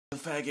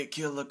faggot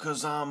killer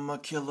 'cause I'm a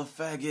killer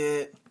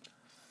faggot.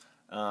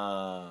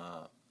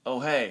 Oh,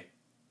 hey.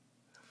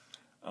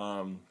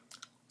 One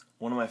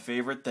of my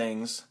favorite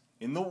things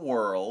in the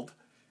world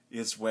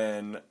is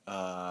when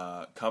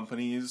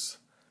companies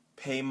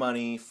pay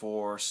money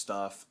for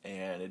stuff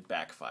and it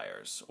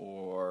backfires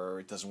or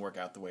it doesn't work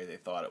out the way they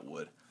thought it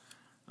would.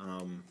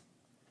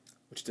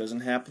 Which doesn't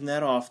happen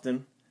that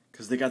often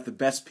because they got the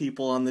best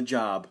people on the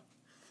job.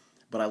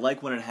 But I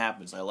like when it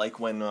happens. I like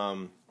when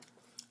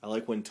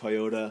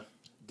Toyota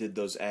did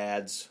those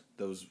ads.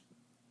 Those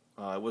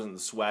it wasn't the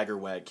Swagger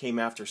Wagon. It came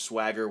after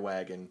Swagger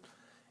Wagon,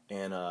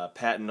 and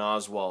Patton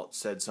Oswalt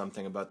said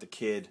something about the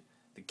kid,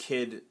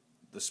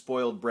 the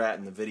spoiled brat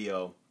in the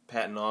video.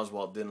 Patton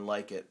Oswalt didn't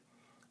like it,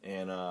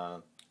 and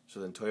so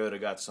then Toyota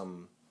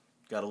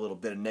got a little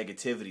bit of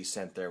negativity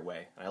sent their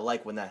way. I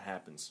like when that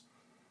happens.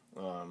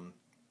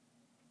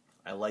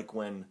 I like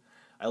when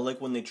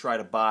they try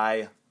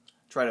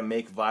to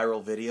make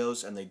viral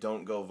videos and they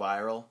don't go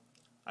viral.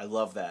 I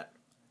love that.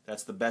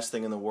 That's the best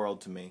thing in the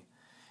world to me.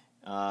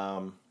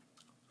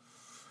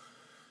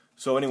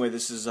 So anyway,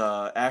 this is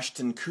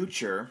Ashton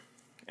Kutcher.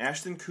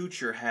 Ashton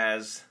Kutcher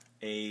has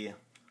an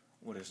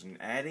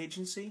ad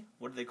agency?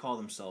 What do they call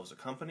themselves? A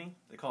company?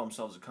 They call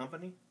themselves a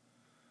company?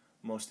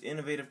 Most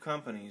innovative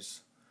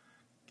companies.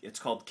 It's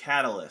called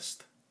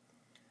Catalyst.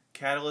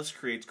 Catalyst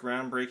creates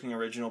groundbreaking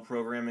original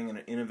programming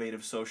and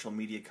innovative social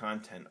media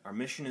content. Our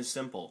mission is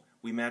simple.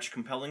 We match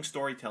compelling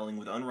storytelling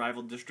with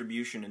unrivaled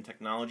distribution and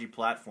technology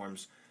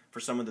platforms for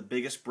some of the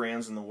biggest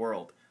brands in the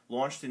world.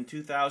 Launched in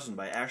 2000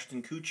 by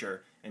Ashton Kutcher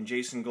and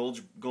Jason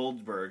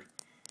Goldberg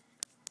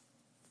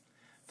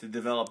to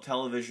develop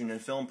television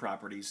and film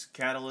properties,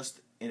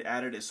 Catalyst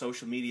added a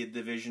social media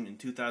division in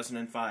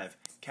 2005.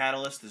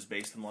 Catalyst is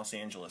based in Los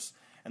Angeles.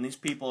 And these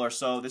people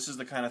this is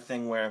the kind of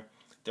thing where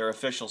their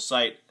official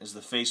site is the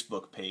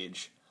Facebook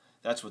page.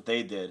 That's what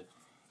they did.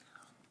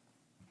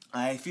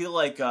 I feel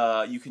like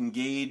you can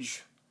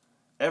gauge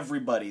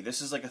everybody.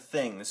 This is like a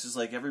thing. This is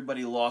like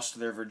everybody lost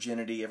their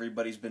virginity.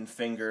 Everybody's been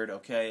fingered,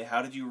 okay?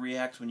 How did you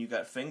react when you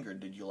got fingered?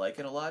 Did you like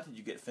it a lot? Did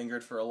you get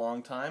fingered for a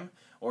long time?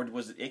 Or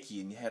was it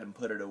icky and you had to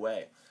put it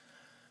away?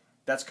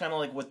 That's kind of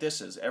like what this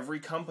is. Every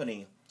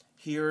company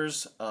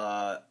hears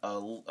a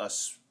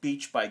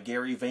speech by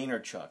Gary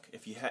Vaynerchuk.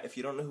 If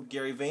you don't know who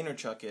Gary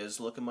Vaynerchuk is,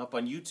 look him up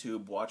on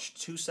YouTube. Watch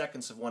 2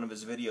 seconds of one of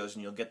his videos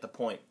and you'll get the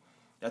point.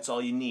 That's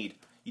all you need.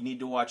 You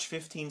need to watch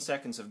 15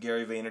 seconds of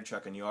Gary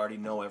Vaynerchuk and you already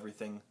know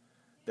everything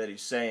that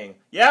he's saying.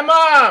 Yeah,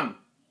 Mom!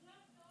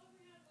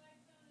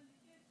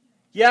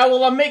 Yeah,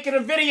 well, I'm making a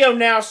video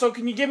now, so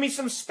can you give me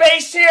some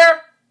space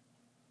here?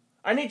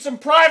 I need some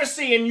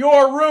privacy in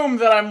your room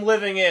that I'm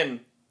living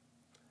in.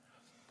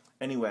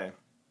 Anyway,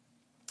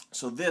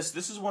 so this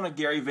is one of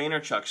Gary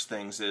Vaynerchuk's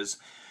things is,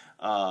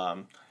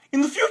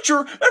 in the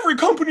future, every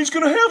company's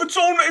going to have its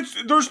own,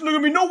 there's going to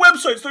be no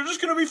websites, they're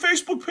just going to be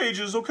Facebook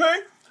pages,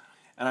 okay?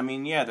 And I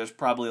mean, yeah, there's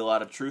probably a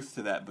lot of truth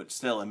to that, but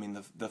still, I mean,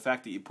 the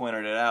fact that you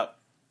pointed it out,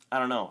 I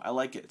don't know, I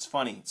like it, it's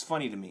funny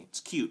to me, it's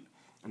cute.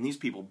 And these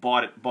people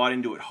bought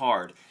into it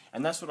hard.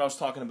 And that's what I was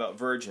talking about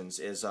virgins,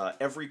 is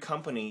every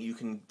company,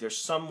 there's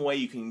some way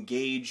you can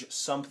gauge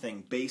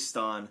something based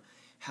on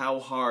how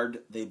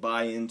hard they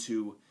buy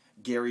into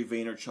Gary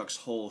Vaynerchuk's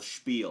whole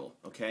spiel,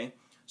 okay?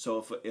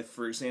 So if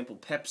for example,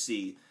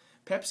 Pepsi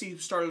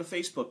started a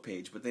Facebook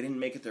page, but they didn't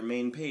make it their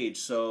main page,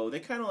 so they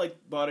kind of like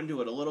bought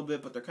into it a little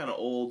bit, but they're kind of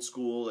old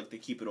school, like they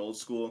keep it old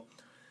school.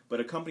 But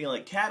a company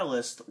like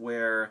Catalyst,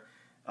 where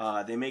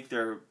they make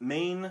their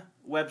main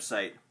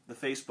website the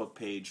Facebook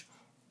page,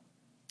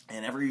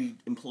 and every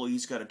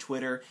employee's got a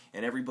Twitter,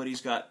 and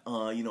everybody's got a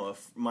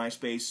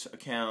MySpace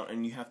account,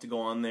 and you have to go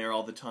on there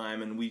all the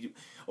time. And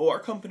our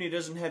company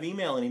doesn't have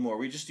email anymore.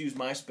 We just use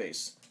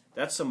MySpace.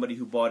 That's somebody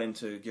who bought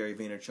into Gary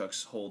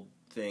Vaynerchuk's whole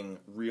thing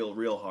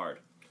real hard.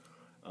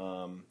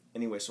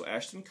 Anyway, so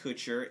Ashton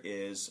Kutcher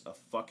is a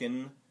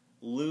fucking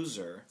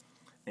loser,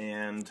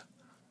 and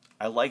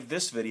I like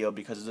this video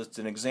because it's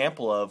an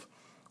example of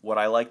what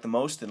I like the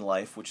most in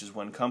life, which is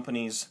when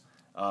companies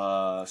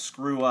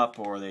screw up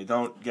or they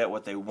don't get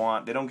what they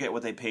want, they don't get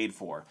what they paid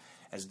for.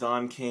 As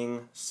Don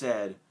King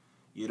said,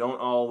 you don't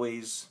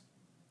always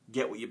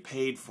get what you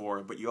paid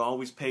for, but you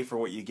always pay for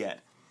what you get.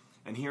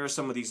 And here are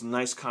some of these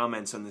nice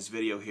comments on this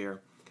video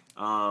here.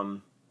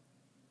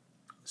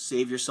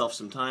 Save yourself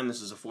some time.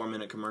 This is a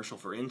 4-minute commercial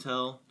for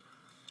Intel.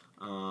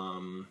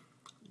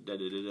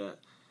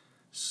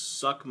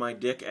 Suck my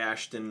dick,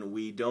 Ashton.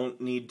 We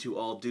don't need to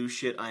all do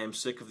shit. I am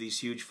sick of these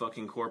huge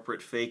fucking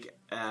corporate fake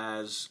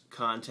as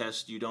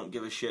contests. You don't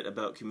give a shit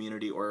about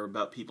community or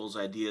about people's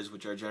ideas,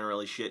 which are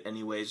generally shit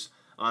anyways.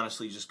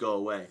 Honestly, just go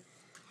away.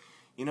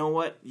 You know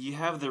what? You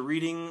have the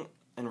reading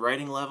and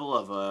writing level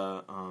of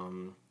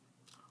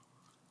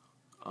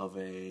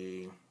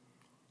a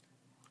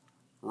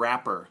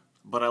rapper,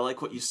 but I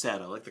like what you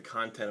said. I like the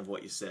content of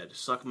what you said.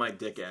 Suck my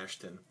dick,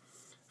 Ashton.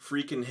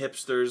 Freaking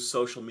hipsters,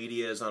 social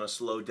media is on a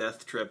slow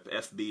death trip.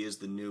 FB is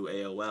the new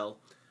AOL.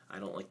 I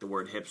don't like the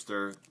word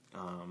hipster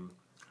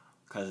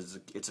because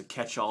it's a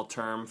catch-all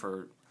term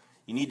for.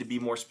 You need to be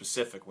more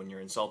specific when you're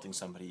insulting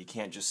somebody. You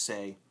can't just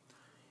say,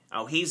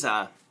 Oh, he's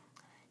blah,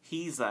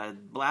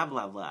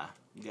 blah, blah.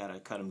 You gotta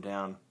cut him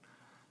down.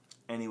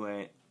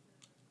 Anyway,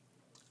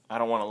 I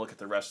don't want to look at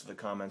the rest of the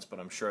comments, but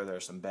I'm sure there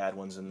are some bad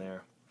ones in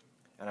there.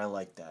 And I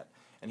like that.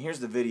 And here's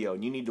the video,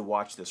 and you need to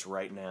watch this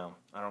right now.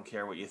 I don't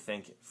care what you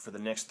think. For the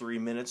next 3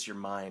 minutes, you're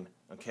mine,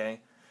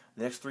 okay?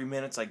 The next 3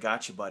 minutes, I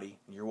got you, buddy.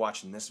 You're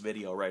watching this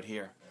video right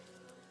here.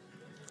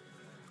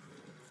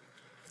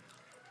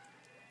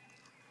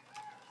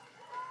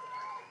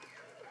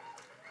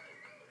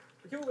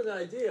 We came up with an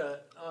idea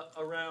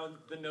around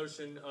the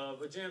notion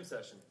of a jam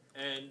session.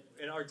 And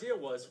our idea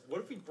was,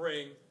 what if we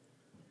bring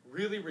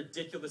really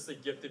ridiculously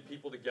gifted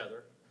people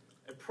together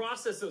and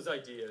process those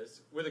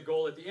ideas with a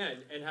goal at the end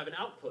and have an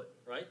output,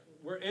 right?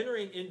 We're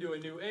entering into a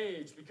new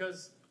age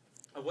because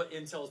of what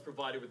Intel has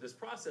provided with this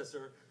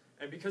processor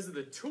and because of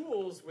the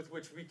tools with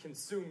which we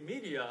consume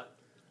media,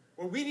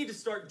 where we need to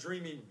start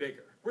dreaming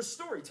bigger. We're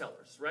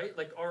storytellers, right?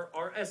 Like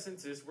our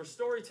essence is we're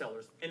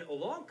storytellers. And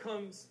along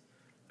comes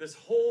this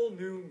whole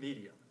new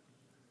medium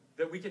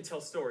that we can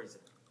tell stories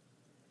in.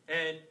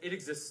 And it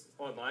exists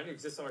online, it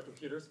exists on our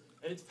computers,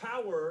 and it's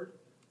powered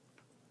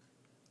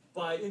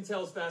by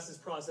Intel's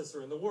fastest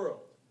processor in the world.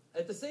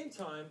 At the same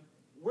time,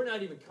 we're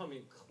not even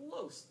coming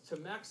close to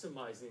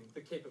maximizing the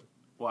capability.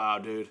 Wow,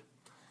 dude.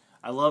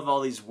 I love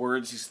all these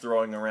words he's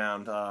throwing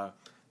around.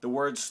 The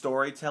word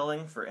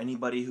storytelling, for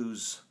anybody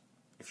who's,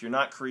 if you're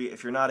not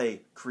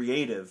a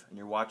creative and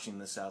you're watching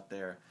this out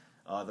there,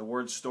 the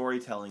word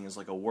storytelling is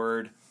like a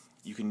word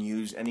you can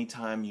use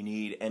anytime you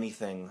need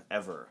anything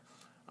ever.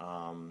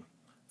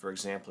 For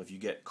example, if you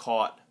get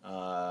caught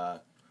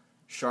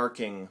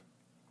sharking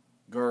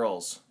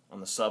girls on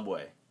the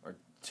subway or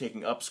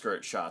taking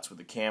upskirt shots with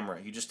the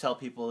camera, you just tell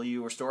people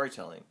you were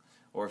storytelling.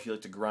 Or if you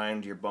like to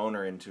grind your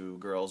boner into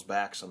girls'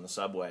 backs on the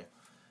subway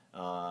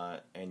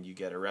and you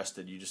get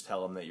arrested, you just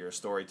tell them that you're a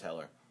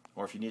storyteller.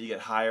 Or if you need to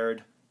get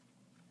hired,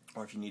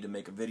 or if you need to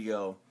make a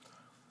video,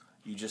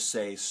 you just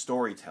say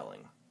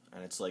storytelling.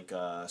 And it's like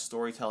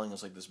storytelling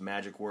is like this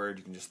magic word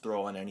you can just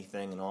throw on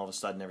anything, and all of a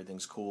sudden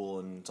everything's cool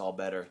and it's all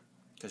better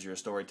because you're a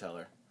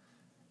storyteller.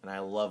 And I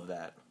love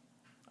that.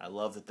 I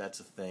love that that's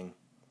a thing.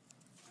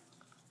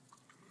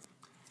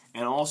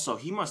 And also,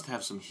 he must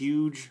have some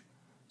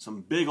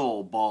big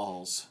old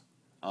balls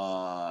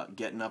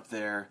getting up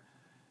there.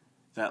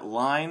 That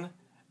line,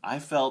 I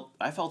felt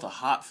a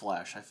hot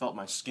flash. I felt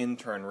my skin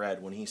turn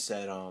red when he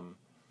said,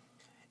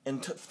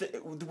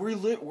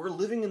 we're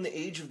living in the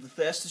age of the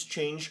fastest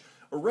change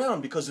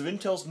around because of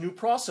Intel's new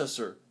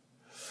processor.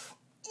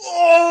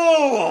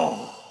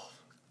 Oh!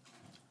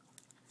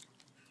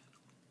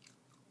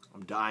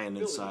 I'm dying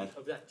inside.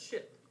 Of that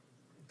chip.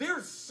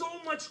 There's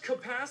so much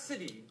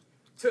capacity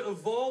to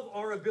evolve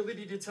our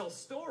ability to tell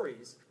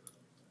stories,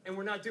 and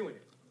we're not doing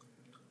it.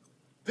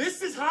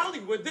 This is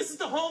Hollywood. This is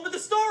the home of the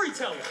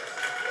storyteller.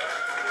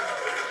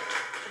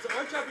 So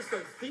our job is to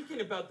start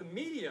thinking about the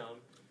medium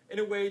in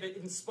a way that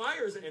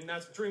inspires, and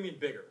that's dreaming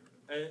bigger.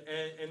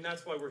 And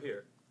that's why we're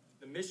here.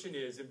 The mission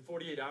is, in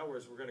 48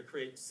 hours, we're going to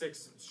create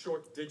 6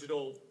 short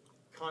digital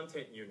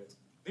content units.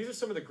 These are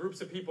some of the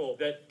groups of people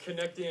that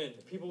connect in.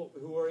 People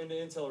who are into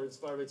Intel are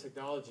inspired by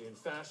technology and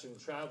fashion,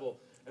 travel,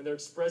 and they're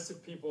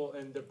expressive people,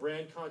 and they're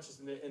brand conscious,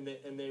 and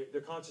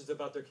they're conscious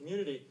about their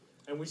community.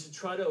 And we should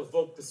try to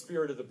evoke the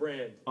spirit of the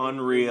brand.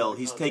 Unreal.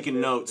 He's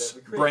taking notes.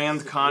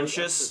 Brand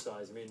conscious.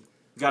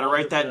 Got to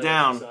write that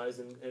down.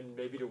 And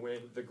maybe to win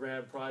the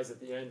grand prize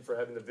at the end for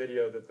having the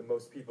video that the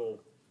most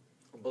people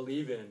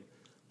believe in.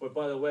 But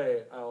by the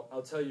way,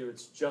 I'll tell you,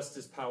 it's just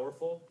as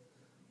powerful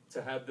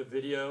to have the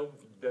video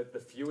that the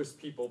fewest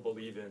people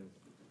believe in,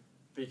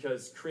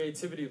 because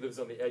creativity lives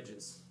on the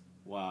edges.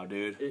 Wow,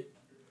 dude.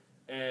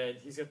 And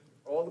he's going to...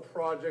 All the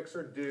projects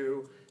are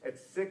due at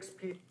 6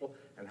 people,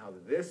 and how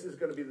this is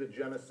going to be the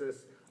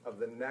genesis of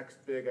the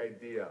next big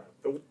idea.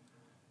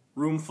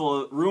 Room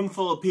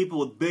full of people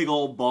with big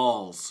old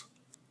balls.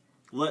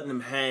 Letting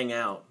them hang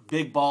out.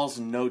 Big balls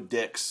and no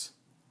dicks.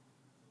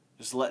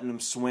 Just letting them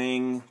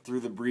swing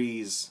through the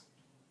breeze.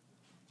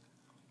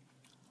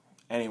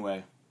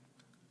 Anyway.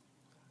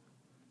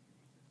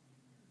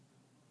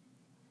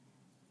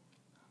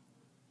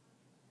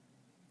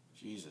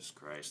 Jesus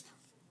Christ.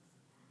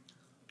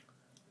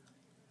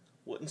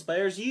 What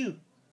inspires you?